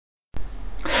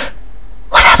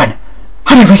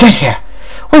we get here?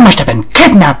 We must have been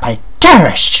kidnapped by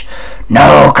terrorists.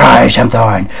 No, cries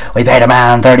hempthorn. We paid a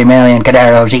man 30 million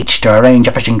caderos each to arrange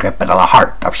a fishing trip into the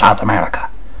heart of South America.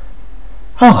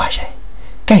 Oh, I say,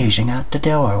 gazing out the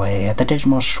doorway at the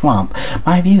dismal swamp,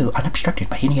 my view unobstructed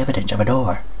by any evidence of a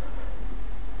door.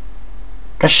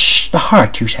 The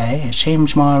heart, you say? It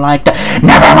seems more like the—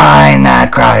 Never mind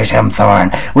that, cries hempthorn.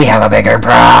 We have a bigger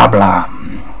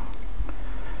problem.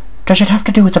 Does it have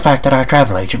to do with the fact that our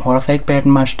travel agent wore a fake beard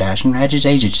and mustache and read his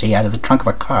agency out of the trunk of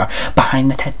a car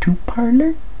behind the tattoo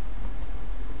parlor?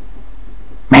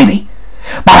 Maybe,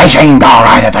 but he seemed all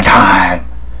right at the time.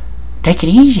 Take it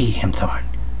easy, hempthorn.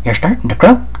 You're starting to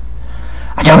croak.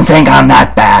 I don't think I'm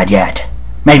that bad yet.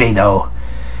 Maybe, though.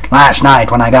 Last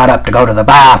night when I got up to go to the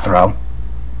bathroom—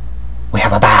 We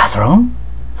have a bathroom?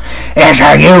 It's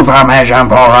a euphemism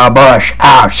for a bush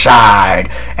outside.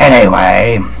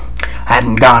 Anyway, I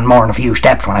hadn't gone more than a few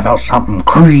steps when I felt something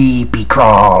creepy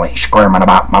crawly squirming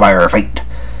about my bare feet.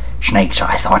 Snakes,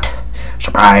 I thought.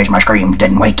 Surprised my screams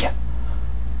didn't wake you.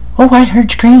 Oh, I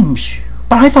heard screams,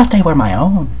 but I thought they were my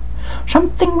own.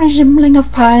 Something resembling a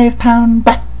 5-pound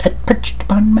bat had perched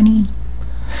upon my knee.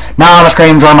 No, the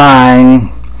screams were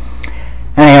mine.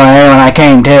 Anyway, when I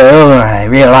came to, I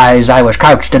realized I was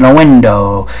crouched in a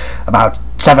window about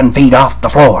 7 feet off the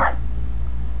floor.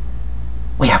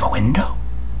 We have a window?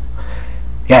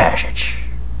 Yes, it's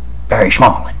very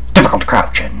small and difficult to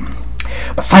crouch in.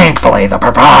 But thankfully the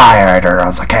proprietor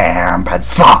of the camp had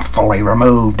thoughtfully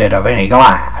removed it of any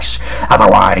glass.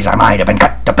 Otherwise I might have been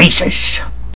cut to pieces.